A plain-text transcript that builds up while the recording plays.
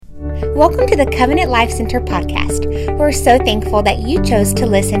Welcome to the Covenant Life Center podcast. We're so thankful that you chose to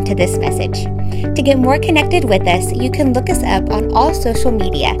listen to this message. To get more connected with us, you can look us up on all social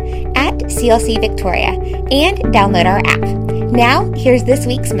media at CLC Victoria and download our app. Now, here's this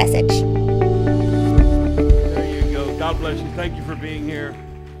week's message. There you go. God bless you. Thank you for being here.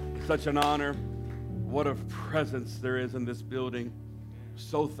 It's such an honor. What a presence there is in this building.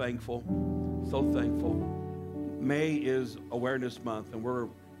 So thankful. So thankful. May is Awareness Month, and we're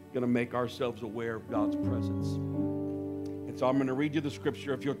going to make ourselves aware of God's presence. And so I'm going to read you the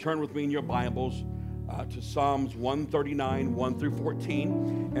scripture. If you'll turn with me in your Bibles to Psalms 139, 1 through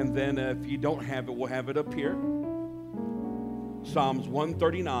 14. And then if you don't have it, we'll have it up here. Psalms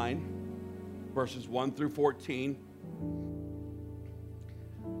 139, verses 1 through 14.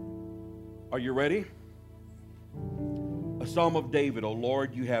 Are you ready? A psalm of David. O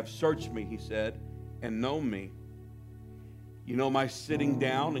Lord, you have searched me, he said, and known me. You know my sitting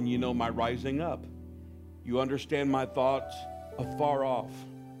down and you know my rising up. You understand my thoughts afar off.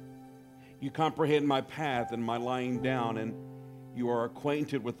 You comprehend my path and my lying down, and you are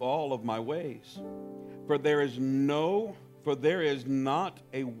acquainted with all of my ways. For there is not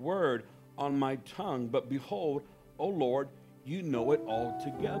a word on my tongue, but behold, O Lord, you know it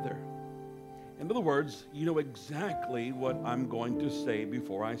altogether. In other words, you know exactly what I'm going to say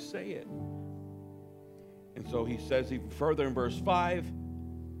before I say it. And so he says even further in verse 5,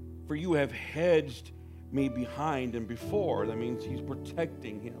 for you have hedged me behind and before. That means he's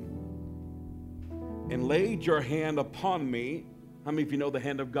protecting him. And laid your hand upon me. How many of you know the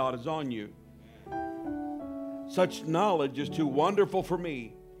hand of God is on you? Such knowledge is too wonderful for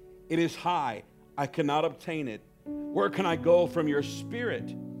me. It is high. I cannot obtain it. Where can I go from your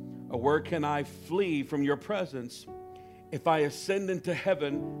spirit? Or where can I flee from your presence? If I ascend into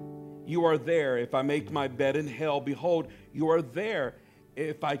heaven, you are there. If I make my bed in hell, behold, you are there.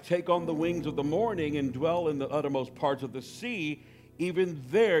 If I take on the wings of the morning and dwell in the uttermost parts of the sea, even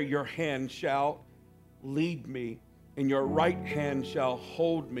there your hand shall lead me, and your right hand shall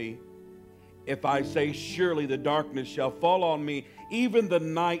hold me. If I say, surely the darkness shall fall on me, even the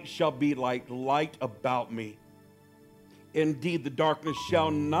night shall be like light about me. Indeed, the darkness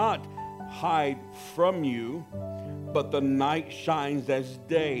shall not hide from you, but the night shines as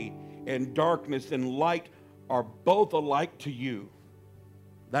day, and darkness and light are both alike to you.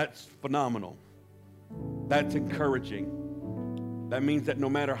 That's phenomenal. That's encouraging. That means that no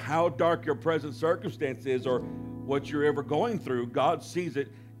matter how dark your present circumstance is or what you're ever going through, God sees it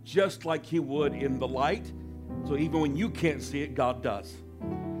just like he would in the light. So even when you can't see it, God does.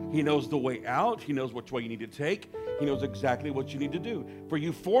 He knows the way out. He knows which way you need to take. He knows exactly what you need to do. For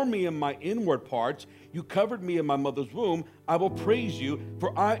you formed me in my inward parts. You covered me in my mother's womb. I will praise you,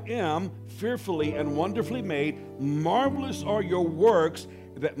 for I am fearfully and wonderfully made. Marvelous are your works,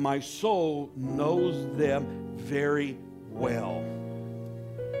 that my soul knows them very well.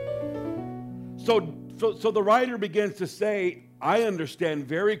 So the writer begins to say, I understand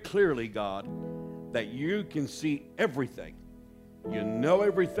very clearly, God, that you can see everything. You know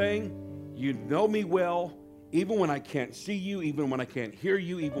everything. You know me well. Even when I can't see you, even when I can't hear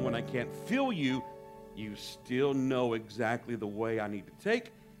you, even when I can't feel you, you still know exactly the way I need to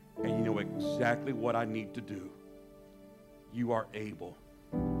take, and you know exactly what I need to do. You are able.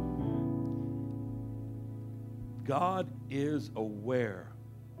 God is aware.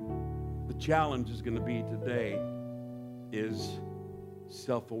 The challenge is going to be today is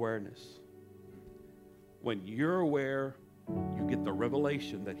self-awareness. When you're aware, you get the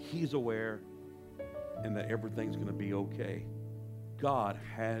revelation that he's aware and that everything's going to be okay. God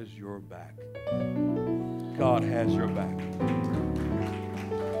has your back. God has your back.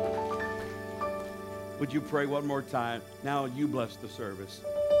 Would you pray one more time? Now you bless the service.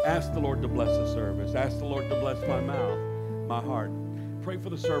 Ask the Lord to bless the service. Ask the Lord to bless my mouth, my heart. Pray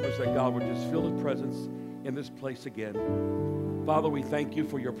for the service that God would just feel his presence in this place again. Father, we thank you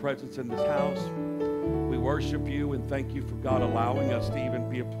for your presence in this house. We worship you and thank you for God allowing us to even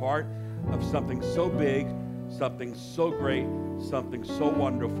be a part of something so big, something so great, something so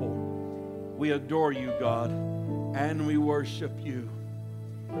wonderful. We adore you, God, and we worship you,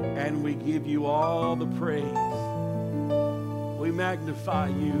 and we give you all the praise. We magnify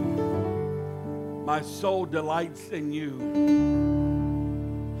you. My soul delights in you.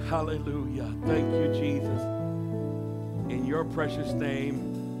 Hallelujah. Thank you, Jesus. In your precious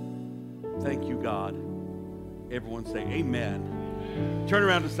name, thank you, God. Everyone say amen. Turn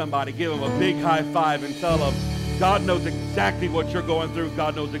around to somebody, give them a big high five and tell them, God knows exactly what you're going through.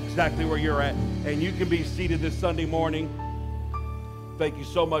 God knows exactly where you're at. And you can be seated this Sunday morning. Thank you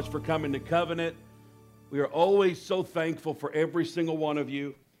so much for coming to Covenant. We are always so thankful for every single one of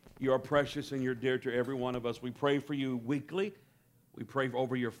you. You are precious and you're dear to every one of us. We pray for you weekly. We pray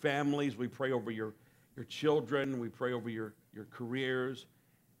over your families. We pray over your children. We pray over your careers.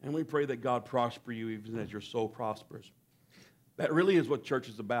 And we pray that God prosper you even as your soul prospers. That really is what church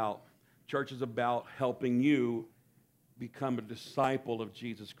is about. Church is about helping you become a disciple of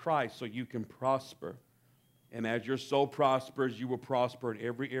Jesus Christ so you can prosper. And as your soul prospers, you will prosper in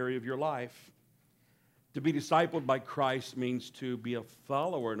every area of your life. To be discipled by Christ means to be a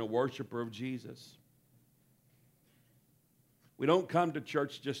follower and a worshiper of Jesus. We don't come to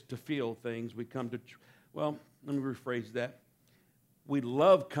church just to feel things. We come to, well, let me rephrase that. We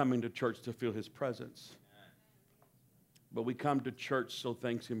love coming to church to feel His presence. But we come to church so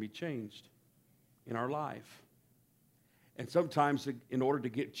things can be changed in our life. And sometimes in order to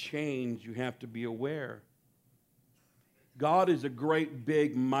get change, you have to be aware. God is a great,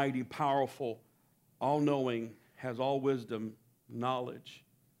 big, mighty, powerful, all-knowing, has all wisdom, knowledge.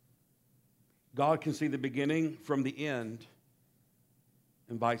 God can see the beginning from the end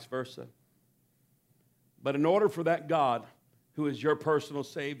and vice versa. But in order for that God, who is your personal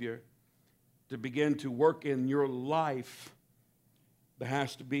Savior, to begin to work in your life, there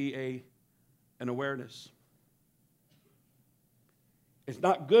has to be an awareness. It's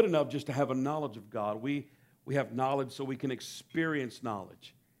not good enough just to have a knowledge of God. We have knowledge so we can experience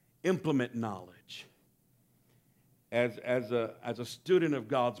knowledge, implement knowledge. As a student of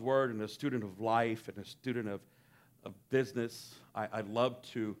God's Word and a student of life and a student of business, I love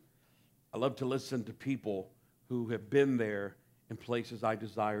to listen to people who have been there in places I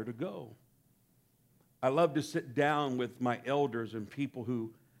desire to go. I love to sit down with my elders and people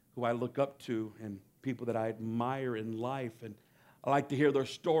who I look up to and people that I admire in life, and I like to hear their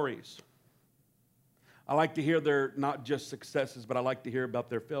stories. I like to hear their not just successes, but I like to hear about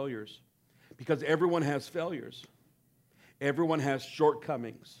their failures, because everyone has failures. Everyone has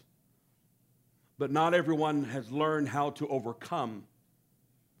shortcomings, but not everyone has learned how to overcome.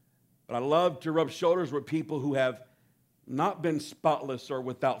 But I love to rub shoulders with people who have not been spotless or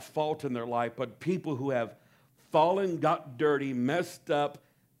without fault in their life, but people who have fallen, got dirty, messed up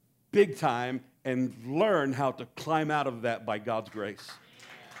big time, and learned how to climb out of that by God's grace.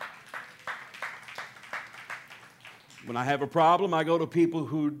 When I have a problem, I go to people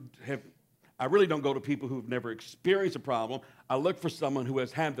who have, I really don't go to people who've never experienced a problem. I look for someone who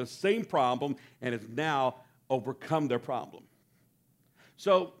has had the same problem and has now overcome their problem.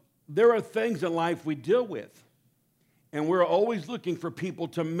 So there are things in life we deal with, and we're always looking for people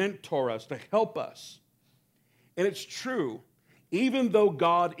to mentor us, to help us. And it's true, even though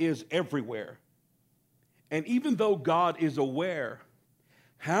God is everywhere, and even though God is aware,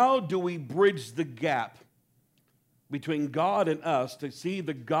 how do we bridge the gap between God and us to see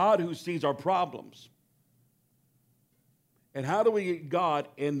the God who sees our problems? And how do we get God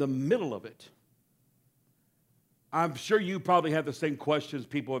in the middle of it? I'm sure you probably have the same questions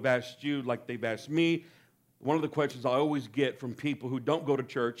people have asked you like they've asked me. One of the questions I always get from people who don't go to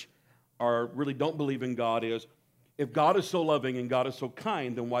church or really don't believe in God is, if God is so loving and God is so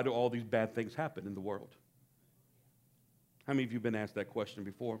kind, then why do all these bad things happen in the world? How many of you have been asked that question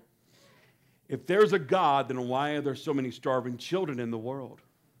before? If there's a God, then why are there so many starving children in the world?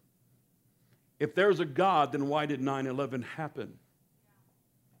 If there's a God, then why did 9/11 happen?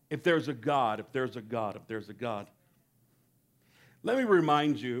 If there's a God, if there's a God, if there's a God. Let me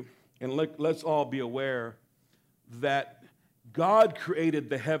remind you, and let's all be aware, that God created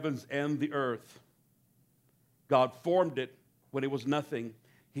the heavens and the earth. God formed it when it was nothing.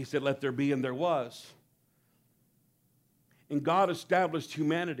 He said, let there be, and there was. And God established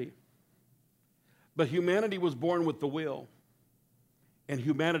humanity. But humanity was born with the will. And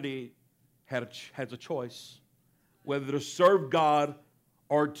humanity has a choice, whether to serve God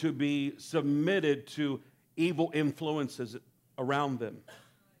or to be submitted to evil influences around them.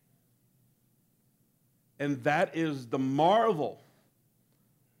 And that is the marvel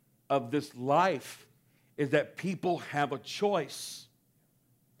of this life, is that people have a choice.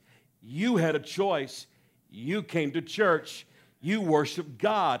 You had a choice. You came to church. You worship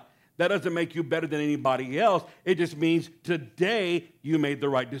God. That doesn't make you better than anybody else. It just means today you made the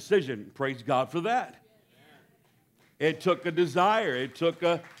right decision. Praise God for that. It took a desire. It took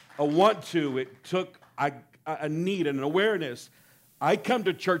a want to. It took a need and an awareness. I come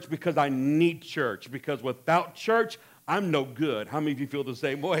to church because I need church, because without church, I'm no good. How many of you feel the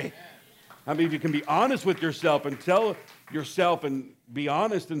same way? How many of you can be honest with yourself and tell yourself and be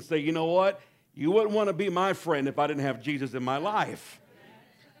honest and say, you know what? You wouldn't want to be my friend if I didn't have Jesus in my life.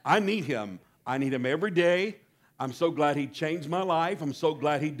 I need him. I need him every day. I'm so glad he changed my life. I'm so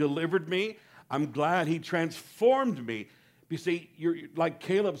glad he delivered me. I'm glad he transformed me, You see, you're like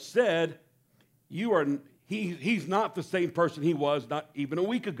Caleb said, he's not the same person he was not even a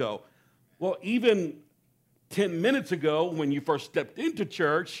week ago. Well, even 10 minutes ago when you first stepped into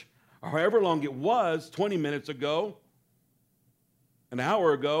church, or however long it was, 20 minutes ago, an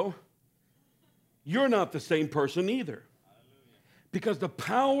hour ago, you're not the same person either. Because the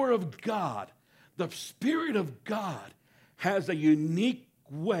power of God, the Spirit of God, has a unique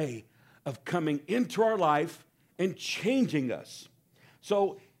way of coming into our life and changing us.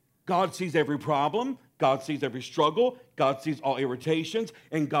 So God sees every problem, God sees every struggle, God sees all irritations,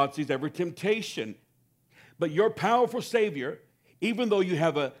 and God sees every temptation. But your powerful Savior, even though you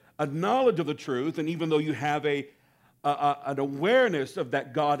have a knowledge of the truth, and even though you have an awareness of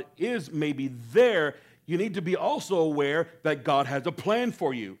that God is maybe there, you need to be also aware that God has a plan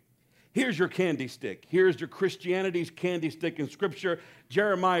for you. Here's your candy stick. Here's your Christianity's candy stick in Scripture.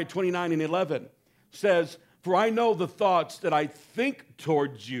 Jeremiah 29:11 says, "For I know the thoughts that I think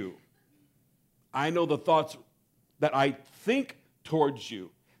towards you." I know the thoughts that I think towards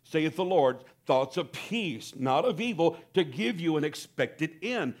you, saith the Lord, thoughts of peace, not of evil, to give you an expected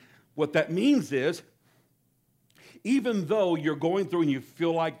end. What that means is, even though you're going through and you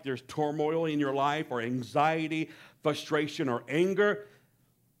feel like there's turmoil in your life or anxiety, frustration, or anger,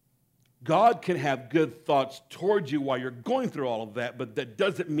 God can have good thoughts towards you while you're going through all of that, but that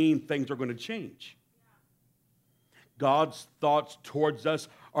doesn't mean things are going to change. God's thoughts towards us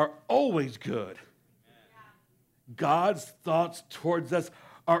are always good. God's thoughts towards us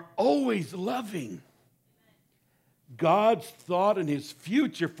are always loving. God's thought and his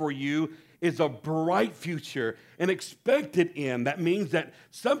future for you is a bright future, an expected end. That means that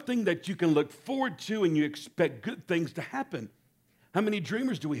something that you can look forward to and you expect good things to happen. How many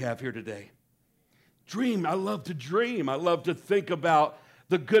dreamers do we have here today? Dream. I love to dream. I love to think about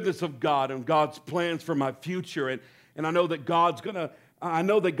the goodness of God and God's plans for my future. And I know that God's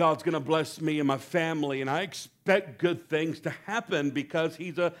gonna bless me and my family, and I expect good things to happen because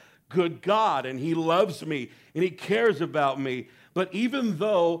he's a good God and he loves me and he cares about me. But even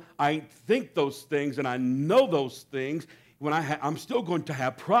though I think those things and I know those things, when I'm still going to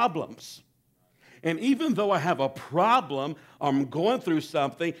have problems. And even though I have a problem, I'm going through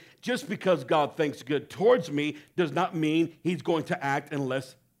something, just because God thinks good towards me does not mean he's going to act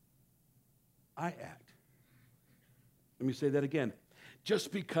unless I act. Let me say that again.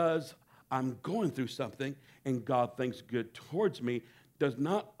 Just because I'm going through something and God thinks good towards me does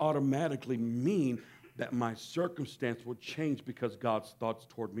not automatically mean that my circumstance will change because God's thoughts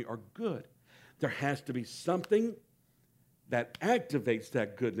toward me are good. There has to be something that activates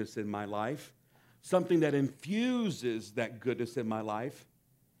that goodness in my life, something that infuses that goodness in my life.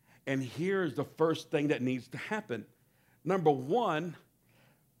 And here's the first thing that needs to happen. Number one,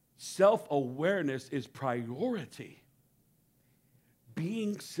 self-awareness is priority.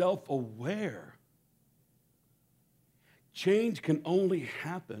 Being self-aware. Change can only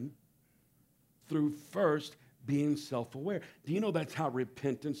happen through first being self-aware. Do you know that's how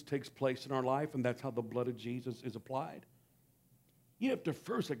repentance takes place in our life, and that's how the blood of Jesus is applied? You have to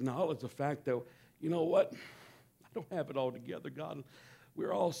first acknowledge the fact that, you know what? I don't have it all together, God.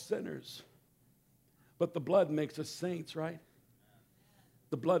 We're all sinners. But the blood makes us saints, right?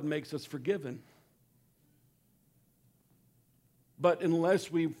 The blood makes us forgiven. But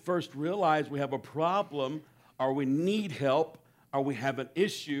unless we first realize we have a problem, or we need help, or we have an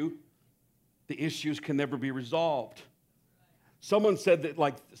issue, the issues can never be resolved. Someone said it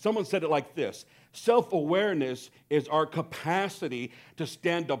like this: self-awareness is our capacity to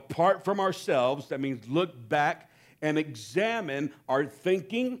stand apart from ourselves. That means look back and examine our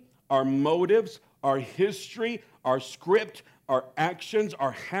thinking, our motives, our history, our script, our actions,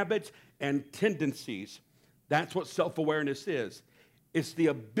 our habits, and tendencies. That's what self-awareness is. It's the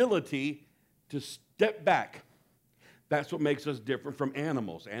ability to step back. That's what makes us different from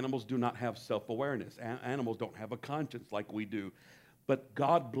animals. Animals do not have self-awareness. Animals don't have a conscience like we do. But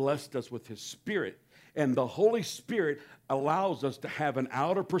God blessed us with his Spirit. And the Holy Spirit allows us to have an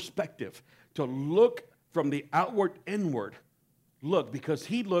outer perspective, to look from the outward inward. Look, because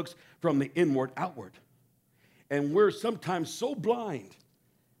he looks from the inward outward. And we're sometimes so blind.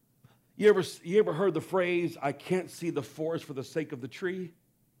 You ever heard the phrase, "I can't see the forest for the sake of the tree"?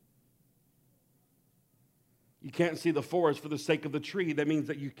 You can't see the forest for the sake of the tree. That means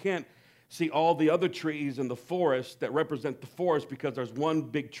that you can't see all the other trees in the forest that represent the forest because there's one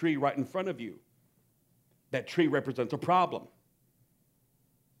big tree right in front of you. That tree represents a problem.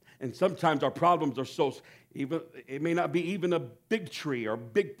 And sometimes our problems are it may not be even a big tree or a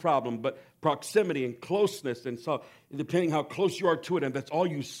big problem, but proximity and closeness. And so depending how close you are to it, and that's all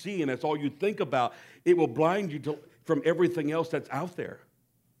you see and that's all you think about, it will blind you from everything else that's out there.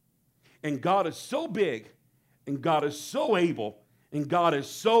 And God is so big, and God is so able, and God is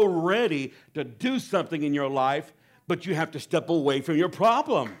so ready to do something in your life, but you have to step away from your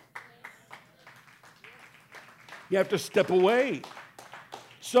problem. You have to step away.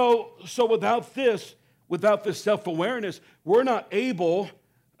 So without this self-awareness, we're not able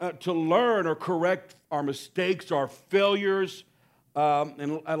to learn or correct our mistakes, our failures,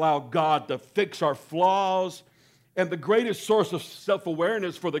 and allow God to fix our flaws. And the greatest source of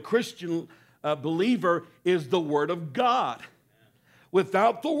self-awareness for the Christian believer is the Word of God.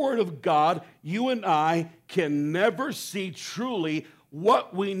 Without the Word of God, you and I can never see truly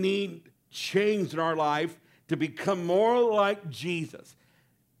what we need changed in our life to become more like Jesus.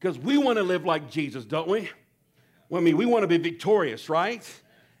 Because we want to live like Jesus, don't we? I mean, we want to be victorious, right?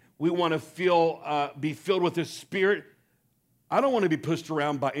 We want to be filled with His Spirit. I don't want to be pushed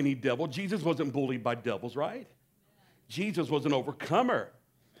around by any devil. Jesus wasn't bullied by devils, right? Jesus was an overcomer.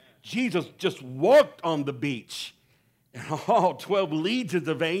 Jesus just walked on the beach, and all 12 legions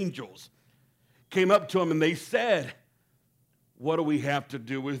of angels came up to him, and they said, "What do we have to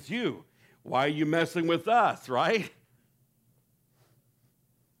do with you? Why are you messing with us, right?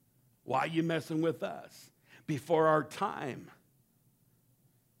 Why are you messing with us before our time?"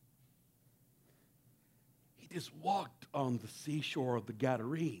 He just walked on the seashore of the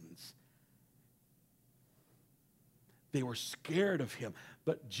Gadarenes. They were scared of him,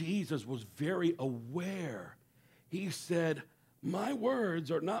 but Jesus was very aware. He said, "My words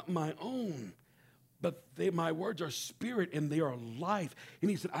are not my own, but my words are spirit and they are life."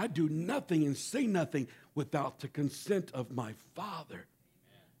 And he said, "I do nothing and say nothing without the consent of my Father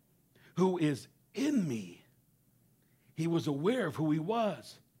who is in me." He was aware of who he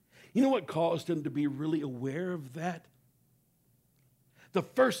was. You know what caused him to be really aware of that? The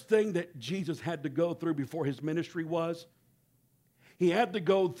first thing that Jesus had to go through before his ministry was, he had to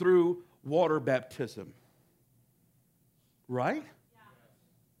go through water baptism. Right?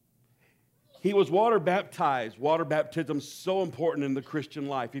 He was water baptized. Water baptism is so important in the Christian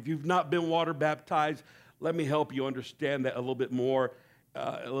life. If you've not been water baptized, let me help you understand that a little bit more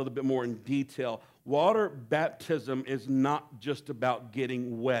in detail. Water baptism is not just about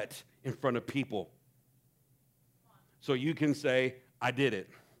getting wet in front of people. So you can say, "I did it.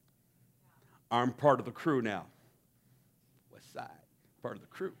 I'm part of the crew now." West Side, part of the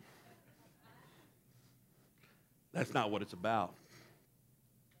crew. That's not what it's about.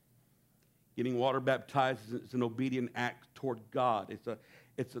 Getting water baptized is an obedient act toward God.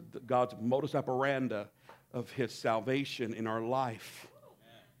 It's God's modus operandi of His salvation in our life.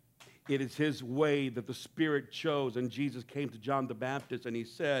 It is His way that the Spirit chose, and Jesus came to John the Baptist and he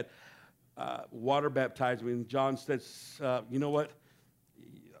said, "Water baptize me." And John says, "You know what?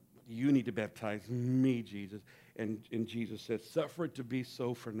 You need to baptize me, Jesus." And Jesus said, "Suffer it to be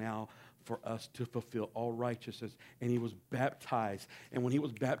so for now, for us to fulfill all righteousness." And he was baptized. And when he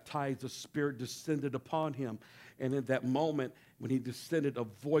was baptized, the Spirit descended upon him. And in that moment, when he descended, a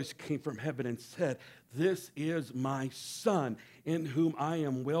voice came from heaven and said, "This is my Son, in whom I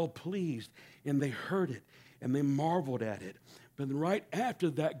am well pleased." And they heard it, and they marveled at it. But then right after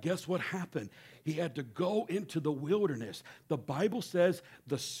that, guess what happened? He had to go into the wilderness. The Bible says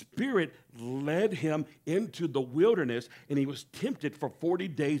the Spirit led him into the wilderness, and he was tempted for 40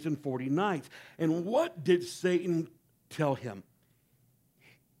 days and 40 nights. And what did Satan tell him?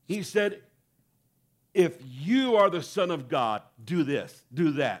 He said, "If you are the Son of God, do this,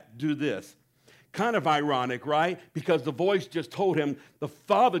 do that, do this." Kind of ironic, right? Because the voice just told him, the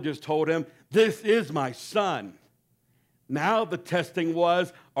Father just told him, "This is my Son." Now the testing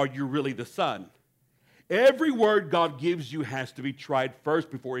was, are you really the Son? Every word God gives you has to be tried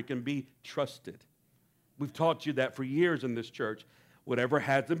first before it can be trusted. We've taught you that for years in this church. Whatever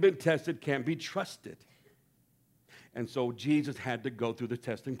hasn't been tested can't be trusted. And so Jesus had to go through the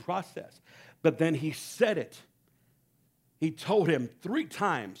testing process. But then he said it. He told him 3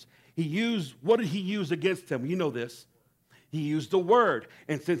 times. What did he use against him? You know this. He used the word.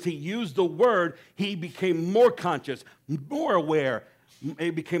 And since he used the word, he became more conscious, more aware.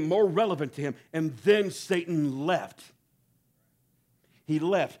 It became more relevant to him. And then Satan left. He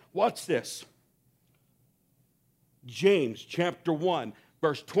left. Watch this. James chapter 1,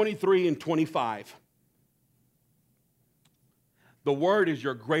 verse 23 and 25. The word is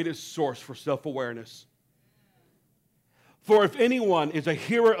your greatest source for self-awareness. "For if anyone is a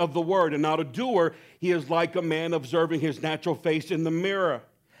hearer of the word and not a doer, he is like a man observing his natural face in the mirror.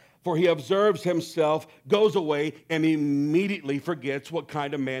 For he observes himself, goes away, and immediately forgets what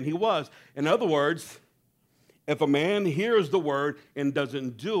kind of man he was." In other words, if a man hears the word and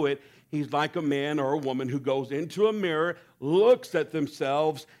doesn't do it, He's like a man or a woman who goes into a mirror, looks at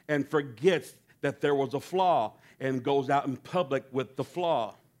themselves, and forgets that there was a flaw and goes out in public with the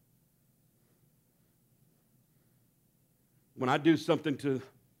flaw. When I do something to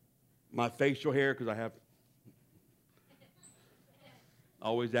my facial hair, because I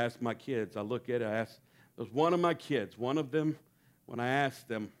always ask my kids, I look at it, there's one of my kids, one of them, when I ask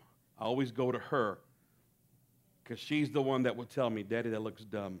them, I always go to her, because she's the one that will tell me, Daddy, that looks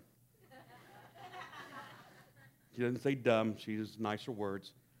dumb. She doesn't say dumb, she uses nicer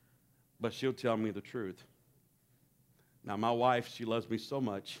words, but she'll tell me the truth. Now, my wife, she loves me so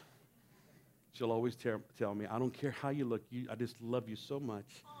much. She'll always tell me, I don't care how you look, I just love you so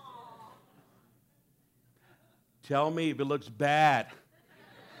much. Aww. Tell me if it looks bad.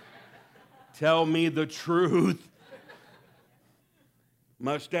 Tell me the truth.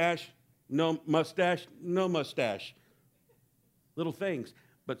 Mustache? No mustache? No mustache. Little things.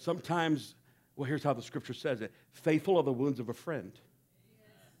 But sometimes, well, here's how the scripture says it. Faithful are the wounds of a friend.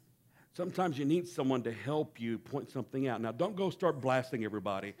 Sometimes you need someone to help you point something out. Now, don't go start blasting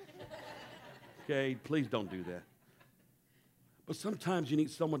everybody. Okay, please don't do that. But sometimes you need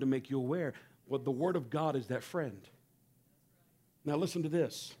someone to make you aware. Well, the Word of God is that friend. Now, listen to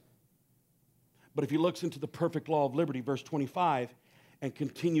this. But if he looks into the perfect law of liberty, verse 25, and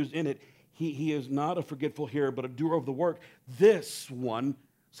continues in it, he is not a forgetful hearer, but a doer of the work. This one,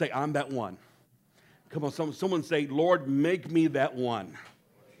 say, I'm that one. Come on, someone say, Lord, make me that one.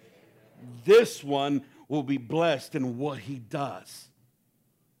 This one will be blessed in what he does.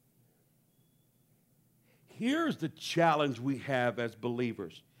 Here's the challenge we have as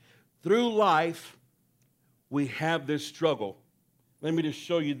believers. Through life, we have this struggle. Let me just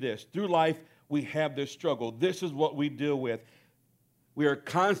show you this. Through life, we have this struggle. This is what we deal with. We are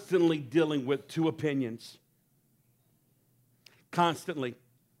constantly dealing with two opinions. Constantly.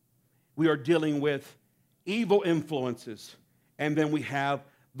 We are dealing with evil influences, and then we have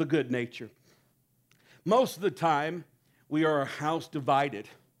the good nature. Most of the time, we are a house divided.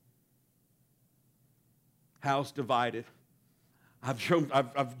 House divided. I've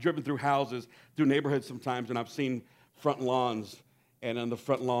driven through houses, through neighborhoods sometimes, and I've seen front lawns, and on the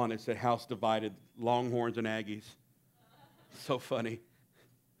front lawn it said house divided, Longhorns and Aggies. So funny.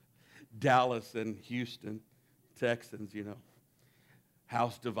 Dallas and Houston, Texans,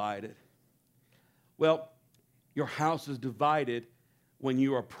 house divided. Well, your house is divided when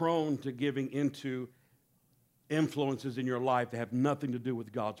you are prone to giving into influences in your life that have nothing to do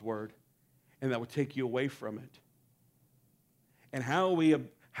with God's word, and that would take you away from it. And I'm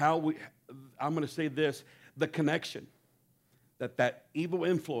going to say this, the connection that evil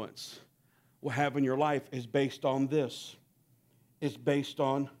influence will have in your life is based on this. It's based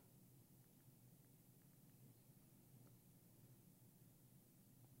on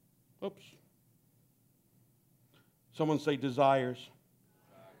someone say desires.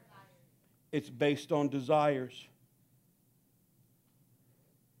 It's based on desires.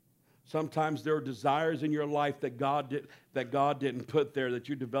 Sometimes there are desires in your life that God didn't put there, that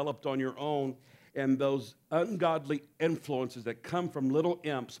you developed on your own, and those ungodly influences that come from little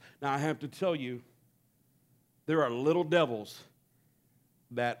imps. Now, I have to tell you, there are little devils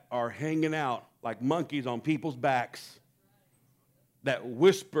that are hanging out like monkeys on people's backs that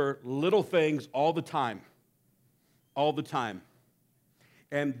whisper little things all the time. All the time.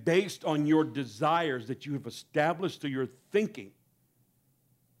 And based on your desires that you have established through your thinking,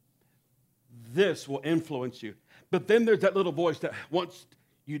 this will influence you. But then there's that little voice that wants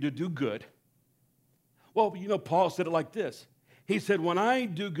you to do good. Well, Paul said it like this. He said, when I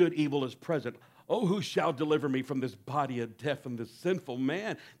do good, evil is present. Oh, who shall deliver me from this body of death and this sinful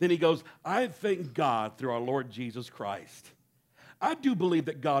man? Then he goes, I thank God through our Lord Jesus Christ. I do believe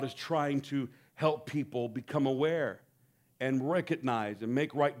that God is trying to help people become aware and recognize and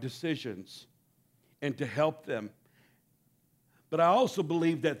make right decisions and to help them. But I also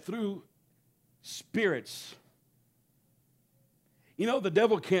believe that through spirits, the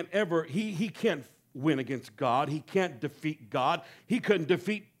devil can't ever, he can't win against God. He can't defeat God. He couldn't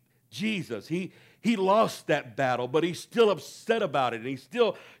defeat Jesus. He lost that battle, but he's still upset about it. And he's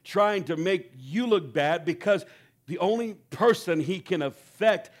still trying to make you look bad because the only person he can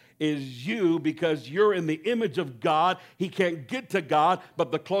affect is you, because you're in the image of God. He can't get to God,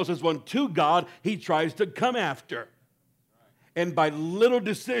 but the closest one to God, he tries to come after. And by little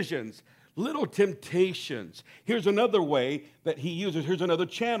decisions, little temptations. Here's another way that he uses. Here's another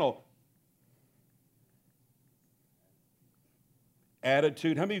channel.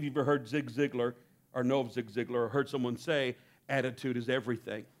 Attitude. How many of you have ever heard Zig Ziglar or know of Zig Ziglar or heard someone say, attitude is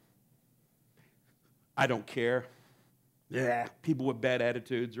everything? I don't care. Yeah, people with bad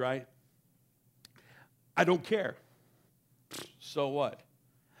attitudes, right? I don't care. So what?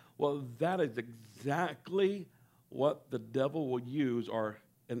 Well, that is exactly what the devil will use, or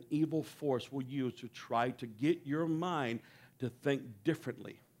an evil force will use, to try to get your mind to think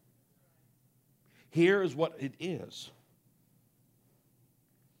differently. Here is what it is.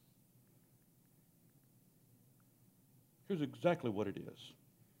 Here's exactly what it is.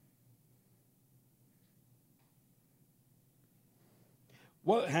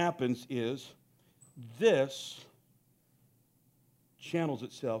 What happens is this channels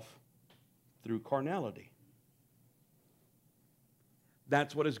itself through carnality.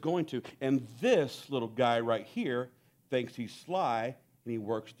 That's what it's going to. And this little guy right here thinks he's sly, and he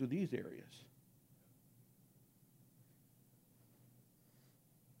works through these areas.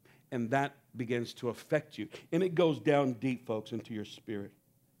 And that begins to affect you. And it goes down deep, folks, into your spirit.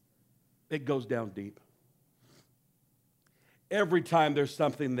 It goes down deep. Every time there's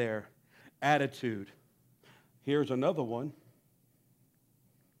something there, attitude. Here's another one.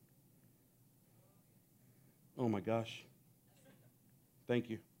 Oh my gosh. Thank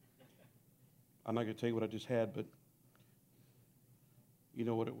you. I'm not going to tell you what I just had, but you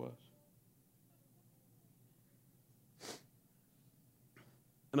know what it was.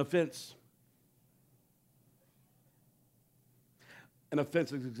 An offense. An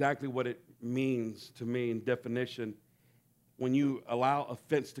offense is exactly what it means to me in definition. When you allow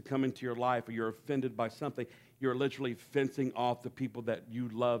offense to come into your life, or you're offended by something, you're literally fencing off the people that you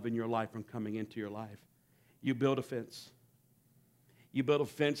love in your life from coming into your life. You build a fence. You build a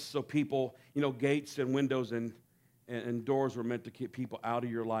fence so people, gates and windows and doors were meant to keep people out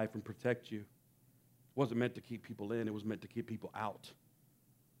of your life and protect you. It wasn't meant to keep people in. It was meant to keep people out.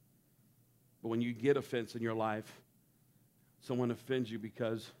 But when you get offense in your life, someone offends you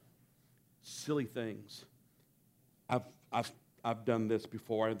because silly things. I've done this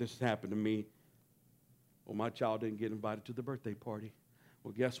before. This has happened to me. Well, my child didn't get invited to the birthday party.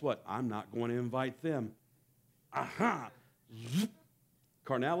 Well, guess what? I'm not going to invite them. Aha! Zip.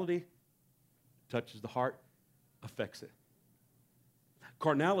 Carnality touches the heart, affects it.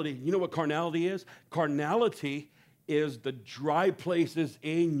 Carnality, you know what carnality is? Carnality is the dry places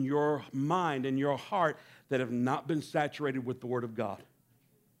in your mind and your heart that have not been saturated with the Word of God.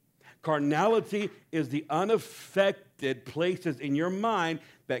 Carnality is the unaffected places in your mind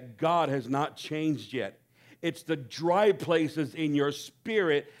that God has not changed yet. It's the dry places in your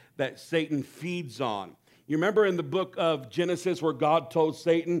spirit that Satan feeds on. You remember in the book of Genesis where God told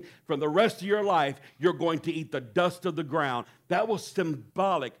Satan, for the rest of your life, you're going to eat the dust of the ground. That was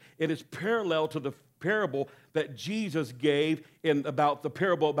symbolic. It is parallel to the parable that Jesus gave about the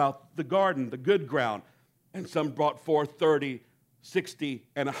parable about the garden, the good ground. And some brought forth 30, 60,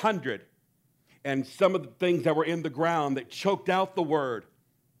 and 100. And some of the things that were in the ground that choked out the word,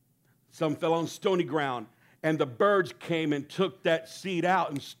 some fell on stony ground. And the birds came and took that seed out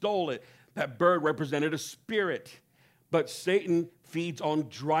and stole it. That bird represented a spirit. But Satan feeds on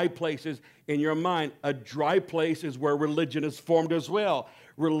dry places in your mind. A dry place is where religion is formed as well.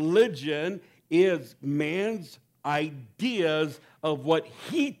 Religion is man's ideas of what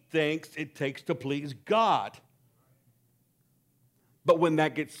he thinks it takes to please God. But when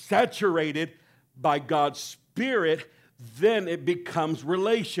that gets saturated by God's Spirit, then it becomes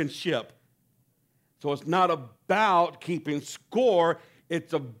relationship. So it's not about keeping score,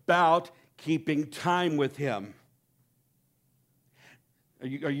 it's about keeping time with Him. Are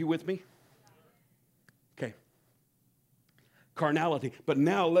you with me? Okay. Carnality. But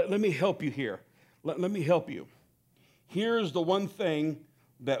now let me help you here. Let me help you. Here's the one thing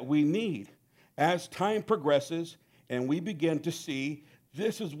that we need. As time progresses and we begin to see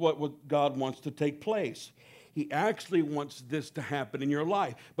this is what God wants to take place. He actually wants this to happen in your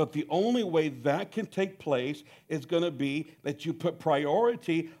life. But the only way that can take place is going to be that you put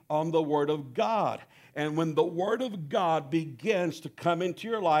priority on the Word of God. And when the Word of God begins to come into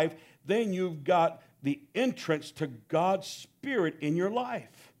your life, then you've got the entrance to God's Spirit in your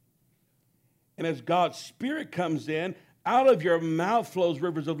life. And as God's Spirit comes in, out of your mouth flows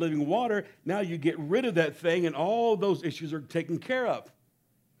rivers of living water. Now you get rid of that thing, and all those issues are taken care of.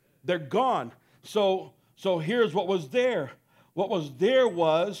 They're gone. So here's what was there. What was there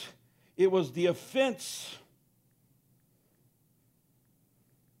was, it was the offense.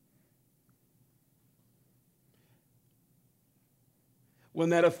 When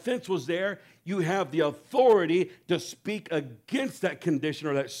that offense was there, you have the authority to speak against that condition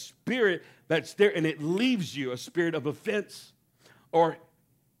or that spirit that's there, and it leaves you a spirit of offense or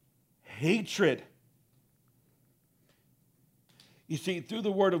hatred. You see, through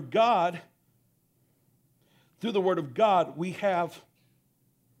the Word of God, we have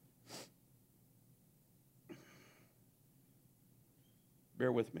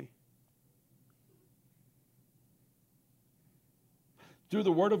Bear with me. Through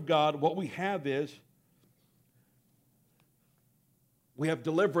the Word of God, what we have is we have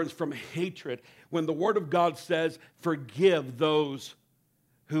deliverance from hatred. When the Word of God says, forgive those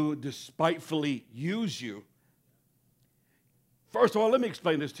who despitefully use you. First of all, let me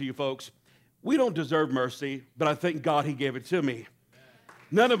explain this to you folks. We don't deserve mercy, but I thank God He gave it to me.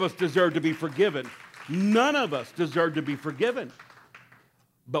 None of us deserve to be forgiven. None of us deserve to be forgiven.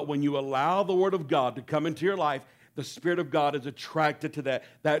 But when you allow the Word of God to come into your life, the Spirit of God is attracted to that.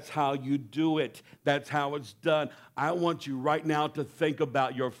 That's how you do it. That's how it's done. I want you right now to think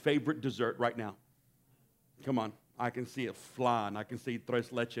about your favorite dessert right now. Come on. I can see it flan. I can see tres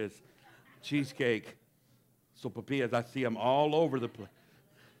leches, cheesecake, sopapillas. I see them all over the place.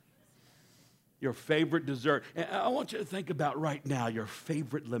 Your favorite dessert. And I want you to think about right now your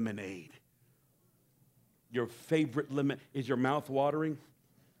favorite lemonade. Your favorite lemonade. Is your mouth watering?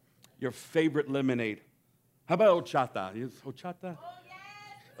 Your favorite lemonade. How about horchata? Is horchata?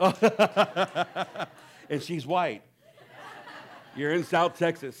 Oh, yes. And she's white. You're in South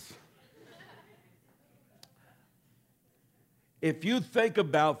Texas. If you think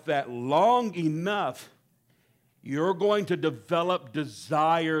about that long enough, you're going to develop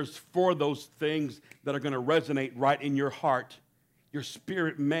desires for those things that are going to resonate right in your heart, your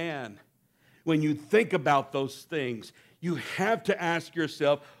spirit man. When you think about those things, you have to ask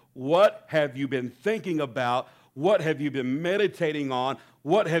yourself, what have you been thinking about? What have you been meditating on?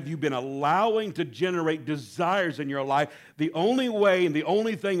 What have you been allowing to generate desires in your life? The only way and the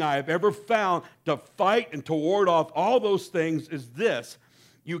only thing I have ever found to fight and to ward off all those things is this.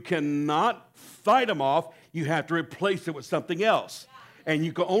 You cannot fight them off. You have to replace it with something else. And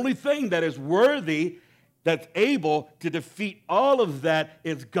the only thing that is worthy, that's able to defeat all of that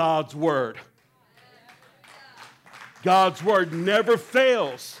is God's Word. God's Word never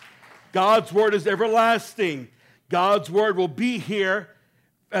fails. God's Word is everlasting. God's Word will be here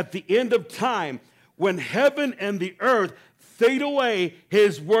at the end of time. When heaven and the earth fade away,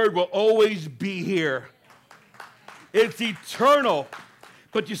 His Word will always be here. It's eternal.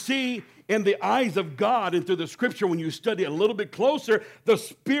 But you see, in the eyes of God and through the Scripture, when you study a little bit closer, the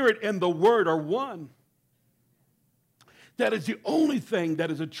Spirit and the Word are one. That is the only thing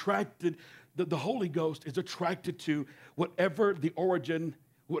that is attracted. The Holy Ghost is attracted to whatever the origin,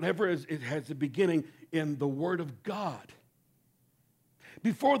 whatever it has the beginning in the Word of God.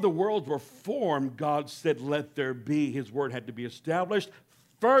 Before the worlds were formed, God said, let there be. His Word had to be established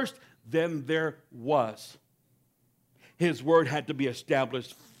first, then there was. His Word had to be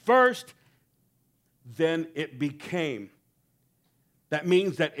established first, then it became. That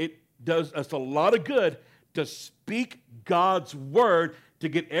means that it does us a lot of good to speak God's Word to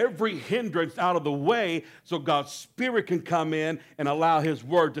get every hindrance out of the way so God's Spirit can come in and allow His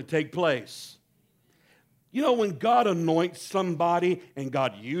Word to take place. You know, when God anoints somebody and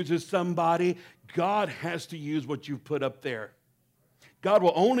God uses somebody, God has to use what you've put up there. God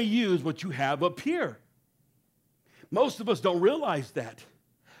will only use what you have up here. Most of us don't realize that.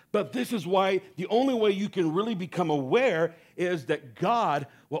 But this is why the only way you can really become aware is that God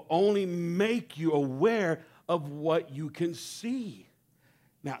will only make you aware of what you can see.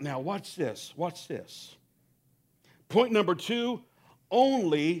 Now watch this. Watch this. Point number 2,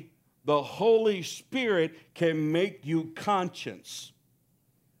 only the Holy Spirit can make you conscious.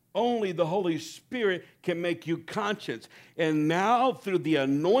 Only the Holy Spirit can make you conscious. And now through the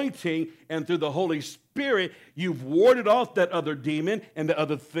anointing and through the Holy Spirit, you've warded off that other demon and the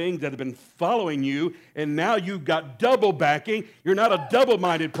other things that have been following you. And now you've got double backing. You're not a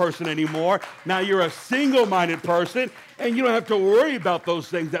double-minded person anymore. Now you're a single-minded person. And you don't have to worry about those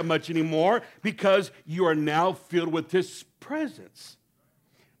things that much anymore because you are now filled with His presence.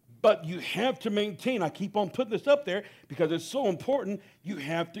 But you have to maintain, I keep on putting this up there because it's so important, you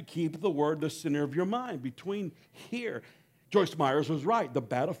have to keep the Word the center of your mind, between here. Joyce Myers was right. The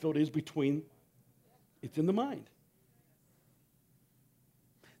battlefield is between, it's in the mind.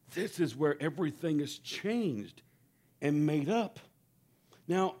 This is where everything is changed and made up.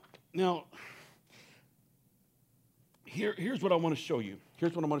 Now, here's what I want to show you.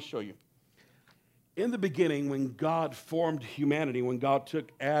 Here's what I want to show you. In the beginning, when God formed humanity, when God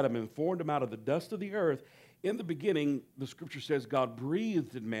took Adam and formed him out of the dust of the earth, in the beginning, the Scripture says God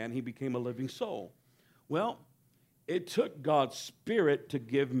breathed in man, he became a living soul. Well, it took God's Spirit to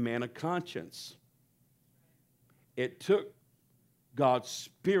give man a conscience. It took God's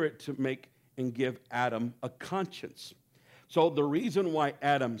Spirit to make and give Adam a conscience. So the reason why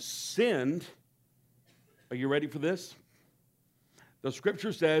Adam sinned, are you ready for this? The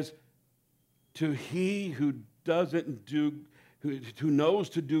Scripture says, to he who doesn't do who knows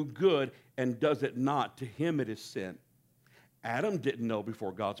to do good and does it not, to him it is sin. Adam didn't know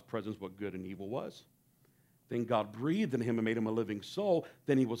before God's presence what good and evil was. Then God breathed in him and made him a living soul.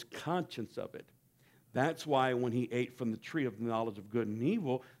 Then he was conscious of it. That's why when he ate from the tree of the knowledge of good and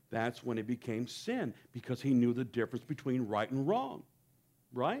evil, that's when it became sin, because he knew the difference between right and wrong.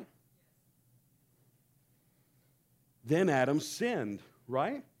 Right? Then Adam sinned,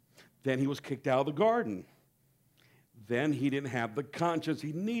 right? Then he was kicked out of the garden. Then he didn't have the conscience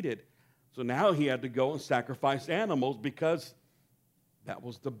he needed. So now he had to go and sacrifice animals because that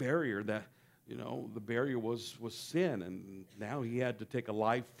was the barrier. That, the barrier was sin. And now he had to take a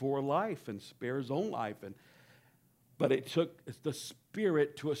life for life and spare his own life. But it took the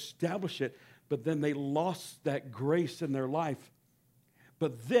Spirit to establish it. But then they lost that grace in their life.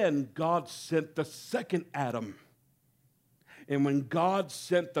 But then God sent the second Adam. And when God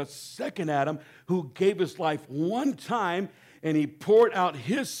sent the second Adam, who gave his life one time, and he poured out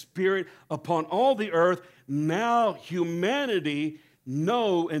his Spirit upon all the earth, now humanity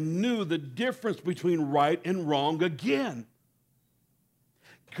knew the difference between right and wrong again.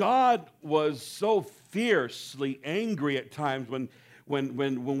 God was so fiercely angry at times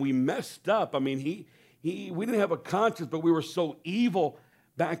when we messed up. I mean, we didn't have a conscience, but we were so evil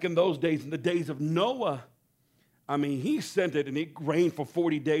back in those days, in the days of Noah. I mean, he sent it, and it rained for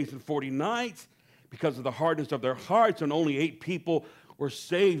 40 days and 40 nights because of the hardness of their hearts, and only 8 people were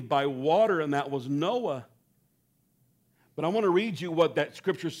saved by water, and that was Noah. But I want to read you what that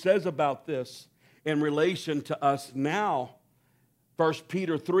scripture says about this in relation to us now. 1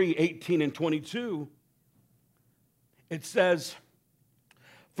 Peter 3, 18 and 22. It says,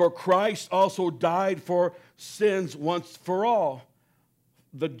 "For Christ also died for sins once for all,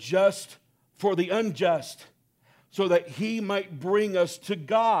 the just for the unjust, so that he might bring us to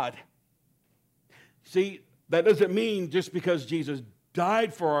God." See, that doesn't mean just because Jesus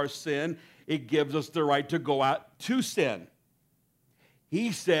died for our sin, it gives us the right to go out to sin.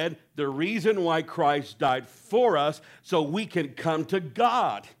 He said the reason why Christ died for us, so we can come to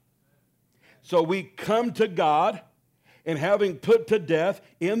God. So we come to God, and having put to death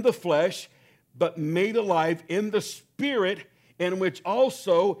in the flesh, but made alive in the Spirit, in which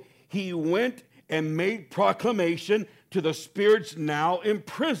also he went and made proclamation to the spirits now in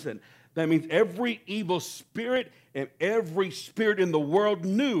prison. That means every evil spirit and every spirit in the world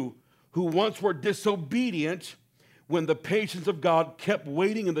knew, who once were disobedient, when the patience of God kept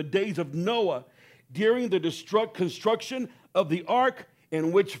waiting in the days of Noah, during the construction of the ark,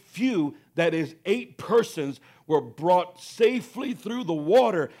 in which few, that is 8 persons, were brought safely through the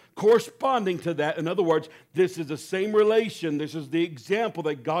water. Corresponding to that, in other words, this is the same relation, this is the example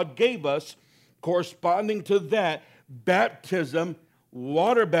that God gave us. Corresponding to that, baptism,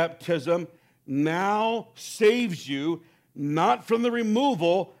 water baptism, now saves you, not from the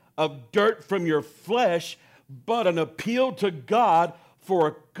removal of dirt from your flesh, but an appeal to God for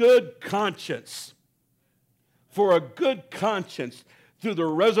a good conscience. For a good conscience through the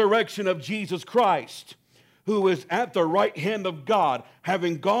resurrection of Jesus Christ, who is at the right hand of God,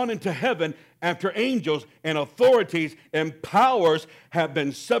 having gone into heaven after angels and authorities and powers have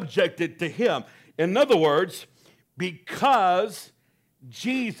been subjected to him. In other words, because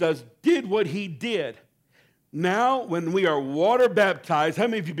Jesus did what he did, now when we are water baptized, how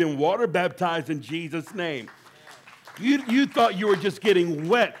many of you have been water baptized in Jesus' name? You thought you were just getting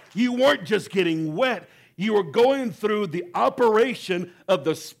wet. You weren't just getting wet. You were going through the operation of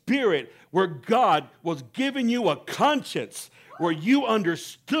the Spirit, where God was giving you a conscience, where you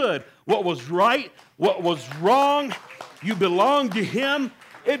understood what was right, what was wrong. You belonged to him.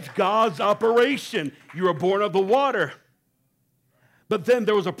 It's God's operation. You were born of the water. But then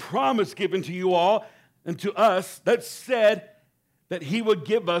there was a promise given to you all and to us that said that he would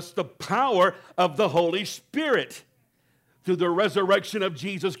give us the power of the Holy Spirit through the resurrection of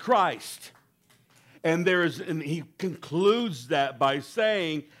Jesus Christ. And he concludes that by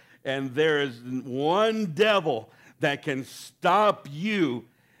saying, and there is one devil that can stop you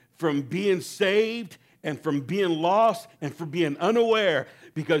from being saved and from being lost and from being unaware,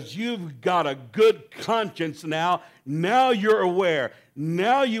 because you've got a good conscience now. Now you're aware.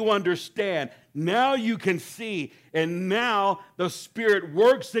 Now you understand. Now you can see. And now the Spirit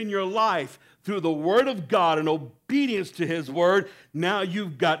works in your life through the Word of God and obedience to his Word. Now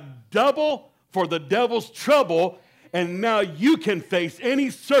you've got double for the devil's trouble, and now you can face any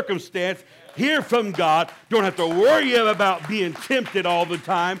circumstance, hear from God, don't have to worry about being tempted all the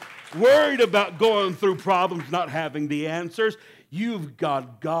time, worried about going through problems, not having the answers. You've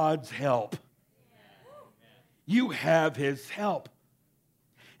got God's help. You have his help.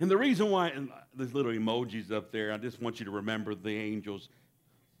 And the reason why, and There's little emojis up there. I just want you to remember the angels.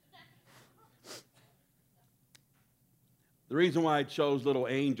 The reason why I chose little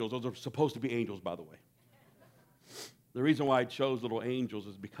angels, those are supposed to be angels, by the way. The reason why I chose little angels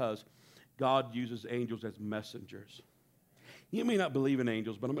is because God uses angels as messengers. You may not believe in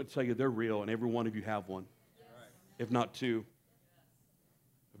angels, but I'm going to tell you they're real, and every one of you have one. If not two,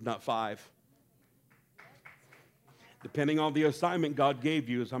 if not five. Depending on the assignment God gave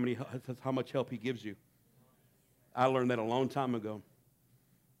you is how much help he gives you. I learned that a long time ago.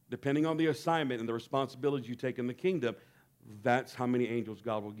 Depending on the assignment and the responsibilities you take in the kingdom, that's how many angels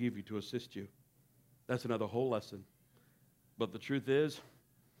God will give you to assist you. That's another whole lesson. But the truth is,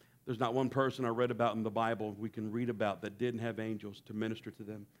 there's not one person I read about in the Bible we can read about that didn't have angels to minister to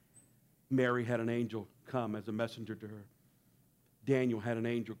them. Mary had an angel come as a messenger to her. Daniel had an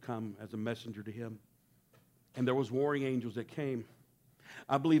angel come as a messenger to him. And there was warring angels that came.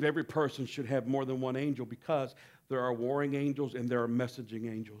 I believe every person should have more than one angel because there are warring angels and there are messaging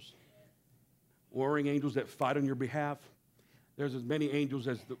angels. Warring angels that fight on your behalf. There's as many angels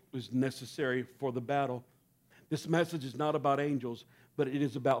as is necessary for the battle. This message is not about angels, but it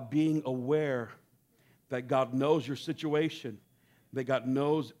is about being aware that God knows your situation, that God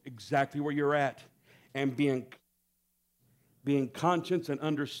knows exactly where you're at, and being conscious and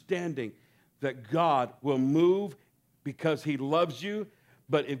understanding that God will move because he loves you.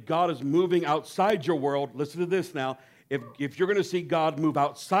 But if God is moving outside your world, listen to this now, if you're going to see God move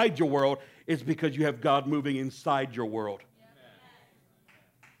outside your world, it's because you have God moving inside your world.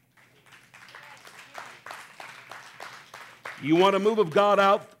 You want a move of God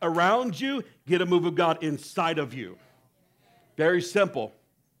out around you? Get a move of God inside of you. Very simple.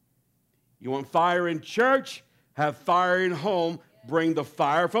 You want fire in church? Have fire in home. Bring the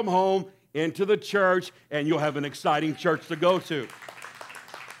fire from home into the church, and you'll have an exciting church to go to.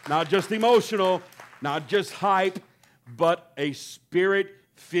 Not just emotional, not just hype, but a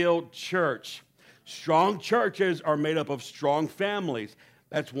spirit-filled church. Strong churches are made up of strong families.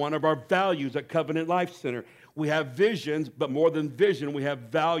 That's one of our values at Covenant Life Center. We have visions, but more than vision, we have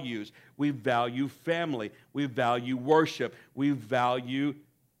values. We value family. We value worship. We value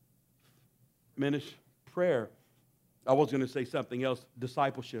prayer. I was going to say something else,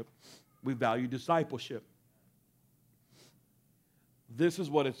 discipleship. We value discipleship. This is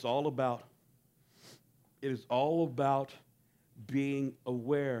what it's all about. It is all about being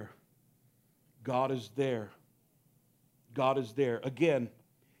aware. God is there. God is there. Again,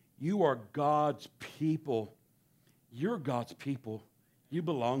 you are God's people. You're God's people. You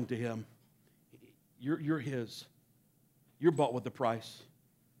belong to him. You're his. You're bought with a price.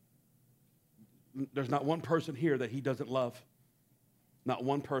 There's not one person here that he doesn't love. Not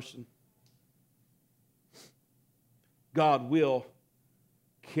one person. God will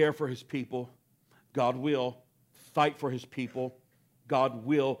care for his people. God will fight for his people. God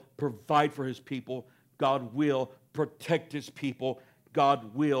will provide for his people. God will protect his people.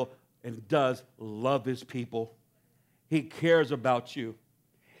 God will and does love his people. He cares about you.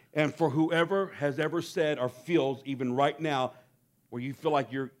 And for whoever has ever said or feels even right now where you feel like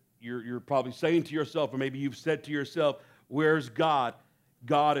you're probably saying to yourself, or maybe you've said to yourself, where's God?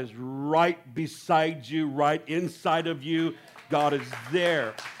 God is right beside you, right inside of you. God is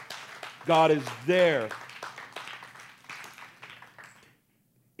there. God is there.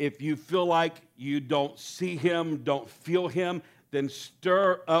 If you feel like you don't see him, don't feel him, then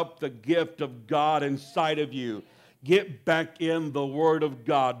stir up the gift of God inside of you. Get back in the Word of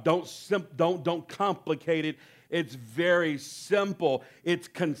God. Don't complicate it. It's very simple. It's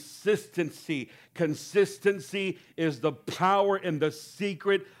consistency. Consistency is the power and the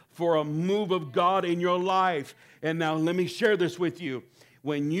secret for a move of God in your life. And now let me share this with you.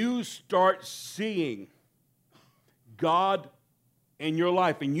 When you start seeing God in your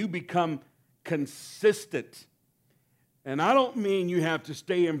life and you become consistent, and I don't mean you have to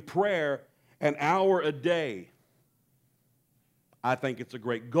stay in prayer an hour a day. I think it's a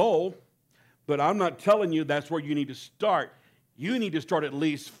great goal, but I'm not telling you that's where you need to start. You need to start at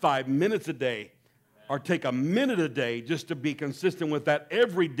least 5 minutes a day or take a minute a day just to be consistent with that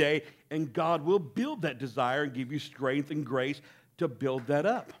every day, and God will build that desire and give you strength and grace to build that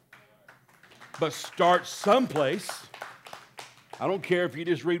up. But start someplace. I don't care if you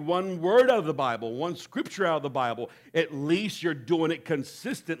just read one word out of the Bible, one scripture out of the Bible. At least you're doing it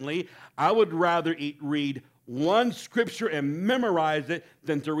consistently. I would rather read one scripture and memorize it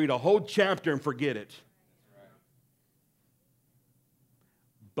than to read a whole chapter and forget it.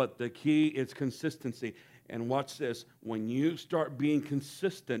 But the key is consistency. And watch this. When you start being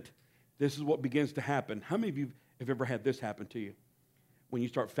consistent, this is what begins to happen. How many of you have ever had this happen to you? when you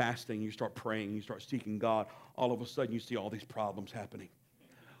start fasting, you start praying, you start seeking God, all of a sudden you see all these problems happening.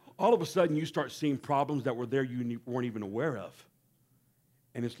 All of a sudden you start seeing problems that were there you weren't even aware of.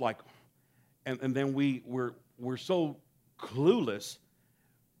 And it's like, and then we're so clueless,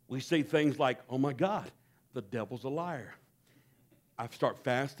 we say things like, oh my God, the devil's a liar. I start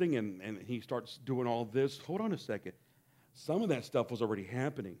fasting and he starts doing all this. Hold on a second. Some of that stuff was already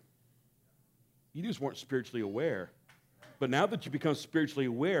happening. You just weren't spiritually aware. But now that you become spiritually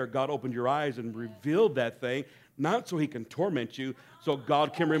aware, God opened your eyes and revealed that thing, not so he can torment you, so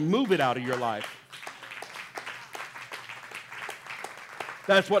God can remove it out of your life.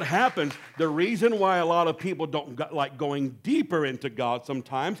 That's what happens. The reason why a lot of people don't like going deeper into God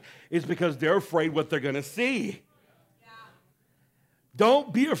sometimes is because they're afraid what they're going to see.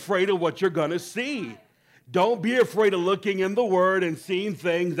 Don't be afraid of what you're going to see. Don't be afraid of looking in the Word and seeing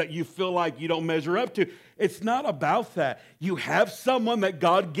things that you feel like you don't measure up to. It's not about that. You have someone that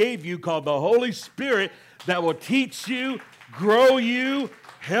God gave you called the Holy Spirit that will teach you, grow you,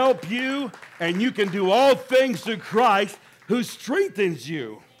 help you, and you can do all things through Christ who strengthens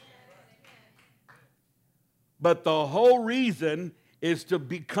you. But the whole reason is to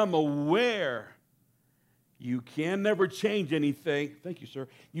become aware. You can never change anything. Thank you, sir.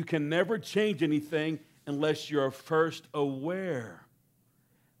 You can never change anything unless you're first aware.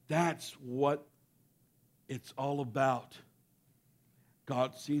 That's what it's all about.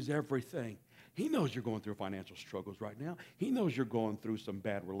 God sees everything. He knows you're going through financial struggles right now. He knows you're going through some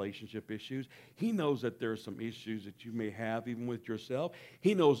bad relationship issues. He knows that there are some issues that you may have even with yourself.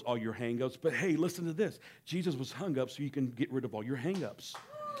 He knows all your hang-ups. But hey, listen to this. Jesus was hung up so you can get rid of all your hang-ups.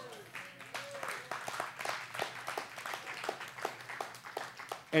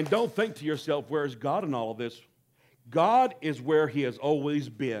 And don't think to yourself, where's God in all of this? God is where he has always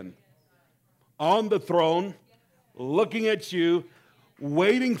been. On the throne, looking at you,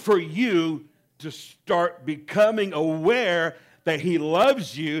 waiting for you to start becoming aware that he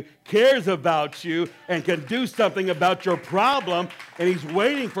loves you, cares about you, and can do something about your problem. And he's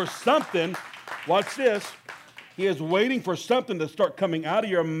waiting for something. Watch this. He is waiting for something to start coming out of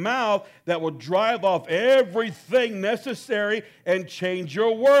your mouth that will drive off everything necessary and change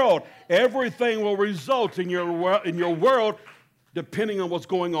your world. Everything will result in your world depending on what's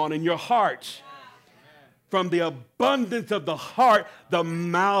going on in your heart. From the abundance of the heart, the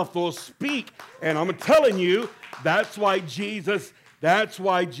mouth will speak. And I'm telling you, that's why Jesus,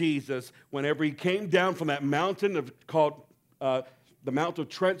 whenever he came down from that mountain called the Mount of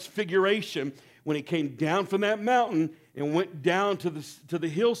Transfiguration, when he came down from that mountain and went down to the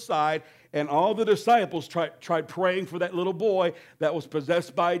hillside, and all the disciples tried praying for that little boy that was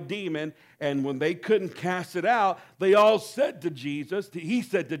possessed by a demon, and when they couldn't cast it out, they all said to Jesus, he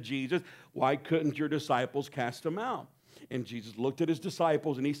said to Jesus, why couldn't your disciples cast him out? And Jesus looked at his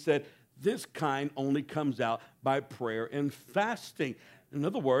disciples and he said, this kind only comes out by prayer and fasting. In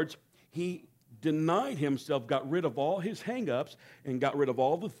other words, he denied himself, got rid of all his hang-ups, and got rid of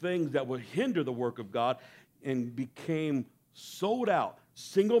all the things that would hinder the work of God, and became sold out,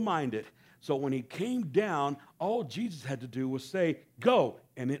 single-minded. So when he came down, all Jesus had to do was say, go,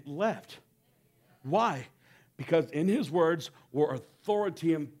 and it left. Why? Because in his words were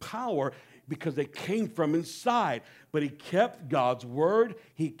authority and power, because they came from inside. But he kept God's word,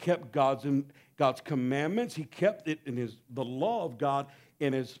 he kept God's commandments, he kept it in the law of God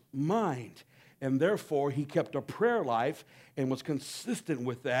in his mind. And therefore, he kept a prayer life and was consistent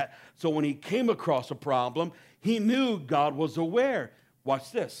with that. So when he came across a problem, he knew God was aware.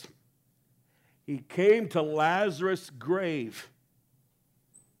 Watch this. He came to Lazarus' grave.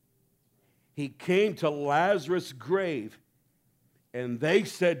 He came to Lazarus' grave, and they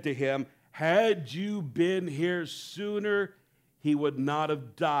said to him, had you been here sooner, he would not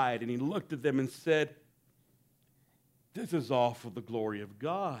have died. And he looked at them and said, this is all for the glory of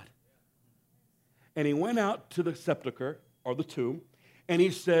God. And he went out to the sepulcher, or the tomb, and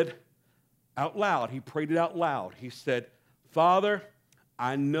he said out loud, he prayed it out loud. He said, Father,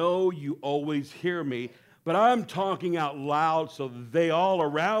 I know you always hear me, but I'm talking out loud so that they all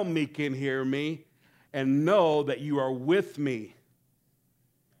around me can hear me and know that you are with me.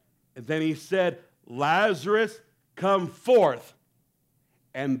 And then he said, Lazarus, come forth.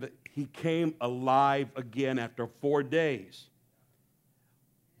 And he came alive again after 4 days.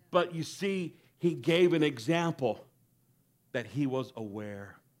 But you see, he gave an example that he was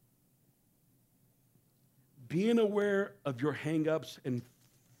aware. Being aware of your hang-ups and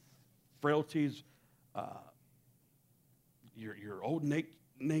frailties, your old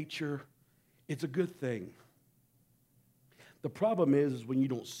nature, it's a good thing. The problem is when you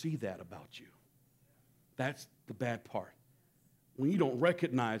don't see that about you. That's the bad part. when you don't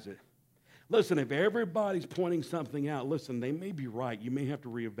recognize it. Listen, if everybody's pointing something out, listen, they may be right. You may have to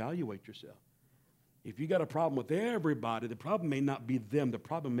reevaluate yourself. If you got a problem with everybody, the problem may not be them. The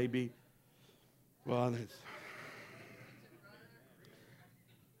problem may be, well,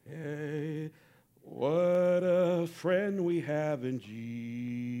 hey, what a friend we have in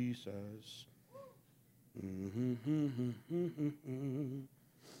Jesus.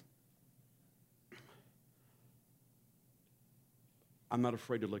 I'm not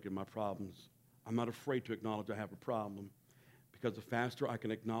afraid to look at my problems. I'm not afraid to acknowledge I have a problem, because the faster I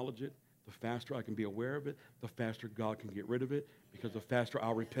can acknowledge it, the faster I can be aware of it, the faster God can get rid of it, because the faster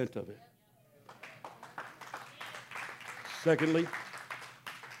I'll repent of it. Secondly,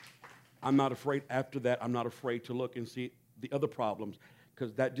 I'm not afraid after that. I'm not afraid to look and see the other problems,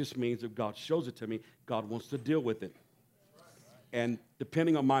 because that just means if God shows it to me, God wants to deal with it. And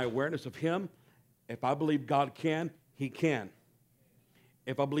depending on my awareness of Him, if I believe God can, He can.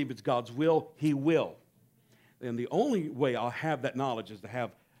 If I believe it's God's will, He will. And the only way I'll have that knowledge is to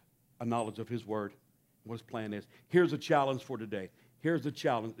have a knowledge of His Word, what His plan is. Here's a challenge for today. Here's the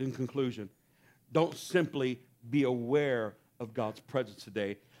challenge in conclusion. Don't simply be aware of God's presence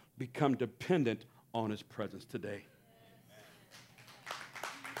today. Become dependent on His presence today.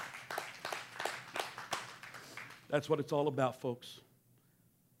 That's what it's all about, folks.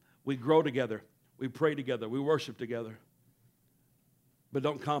 We grow together. We pray together. We worship together. But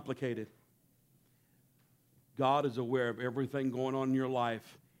don't complicate it. God is aware of everything going on in your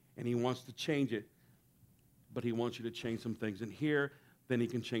life, and He wants to change it. But He wants you to change some things in here, then He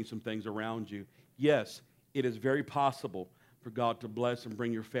can change some things around you. Yes, it is very possible for God to bless and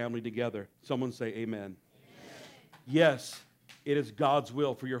bring your family together. Someone say amen. Amen. Yes, it is God's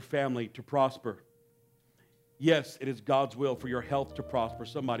will for your family to prosper. Yes, it is God's will for your health to prosper.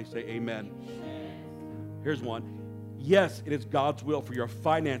 Somebody say amen. Amen. Here's one. Yes, it is God's will for your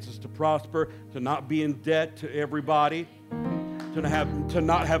finances to prosper, to not be in debt to everybody, to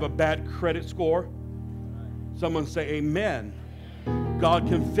not have a bad credit score. Someone say amen. God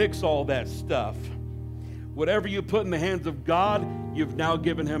can fix all that stuff. Whatever you put in the hands of God, you've now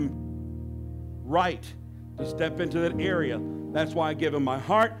given Him right to step into that area. That's why I give Him my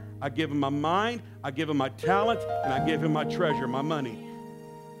heart, I give Him my mind, I give Him my talent, and I give Him my treasure, my money.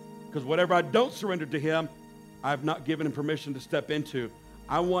 Because whatever I don't surrender to Him, I've not given Him permission to step into.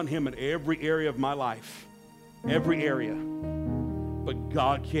 I want Him in every area of my life. Every area. But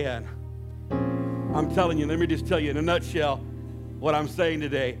God can. I'm telling you, let me just tell you in a nutshell what I'm saying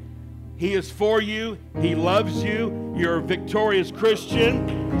today. He is for you. He loves you. You're a victorious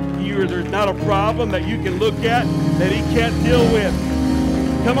Christian. There's not a problem that you can look at that He can't deal with.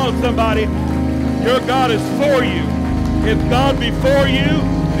 Come on, somebody. Your God is for you. If God be for you,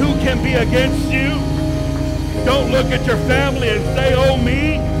 who can be against you? Don't look at your family and say, oh,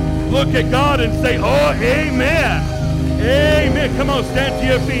 me. Look at God and say, oh, amen. Amen. Come on, stand to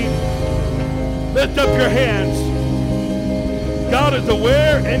your feet. Lift up your hands. God is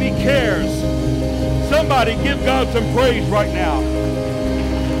aware and He cares. Somebody give God some praise right now.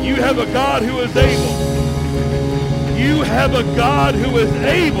 You have a God who is able. You have a God who is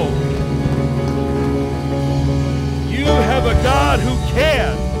able. You have a God who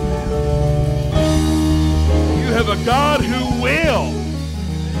can. You have a God who will.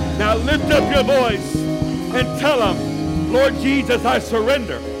 Now lift up your voice and tell Him, Lord Jesus, I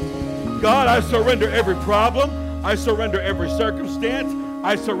surrender. God, I surrender every problem. I surrender every circumstance.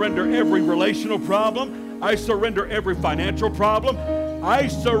 I surrender every relational problem. I surrender every financial problem. I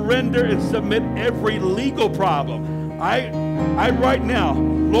surrender and submit every legal problem. I right now,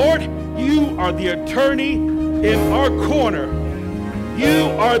 Lord, You are the attorney in our corner. You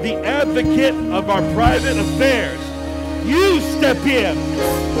are the advocate of our private affairs. You step in.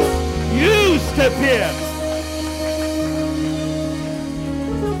 You step in.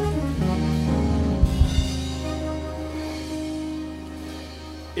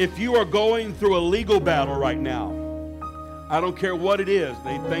 If you are going through a legal battle right now, I don't care what it is.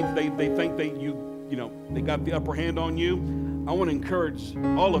 They think they got the upper hand on you. I want to encourage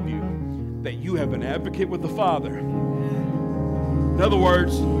all of you that you have an advocate with the Father. In other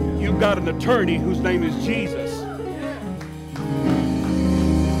words, you've got an attorney whose name is Jesus.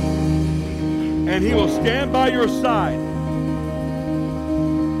 And He will stand by your side.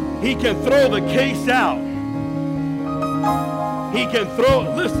 He can throw the case out. He can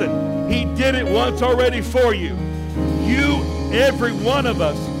listen, He did it once already for you. You, every one of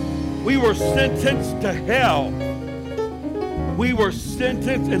us, we were sentenced to hell. We were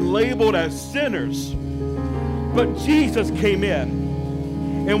sentenced and labeled as sinners. But Jesus came in.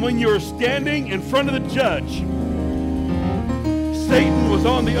 And when you were standing in front of the judge, Satan was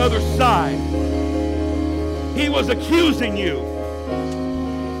on the other side. He was accusing you.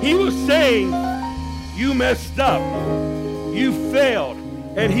 He was saying, you messed up. You failed.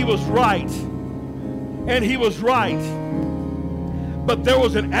 And he was right. And he was right. But there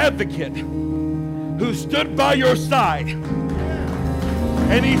was an advocate who stood by your side.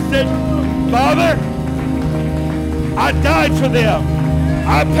 And he said, Father, I died for them.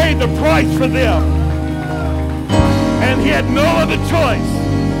 I paid the price for them. And he had no other choice.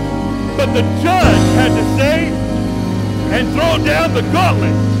 But the judge had to say and throw down the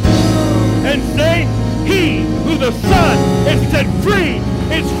gauntlet and say, he who the Son has set free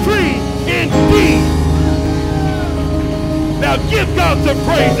is free indeed. Now give God some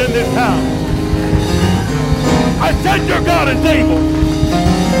praise in this house. I said your God is able.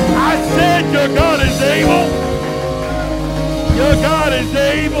 I said your God is able. Your God is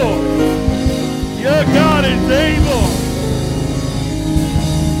able. Your God is able.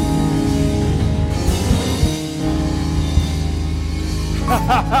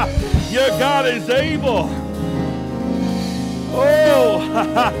 Your God is able. Oh.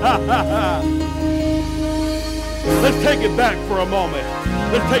 Let's take it back for a moment.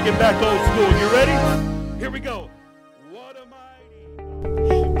 Let's take it back old school. You ready? Here we go. What a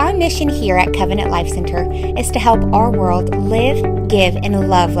mighty... Our mission here at Covenant Life Center is to help our world live, give, and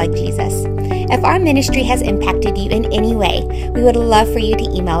love like Jesus. If our ministry has impacted you in any way, we would love for you to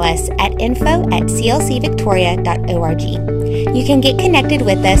email us at info@clcvictoria.org. You can get connected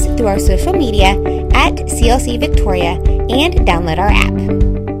with us through our social media at CLC Victoria and download our app.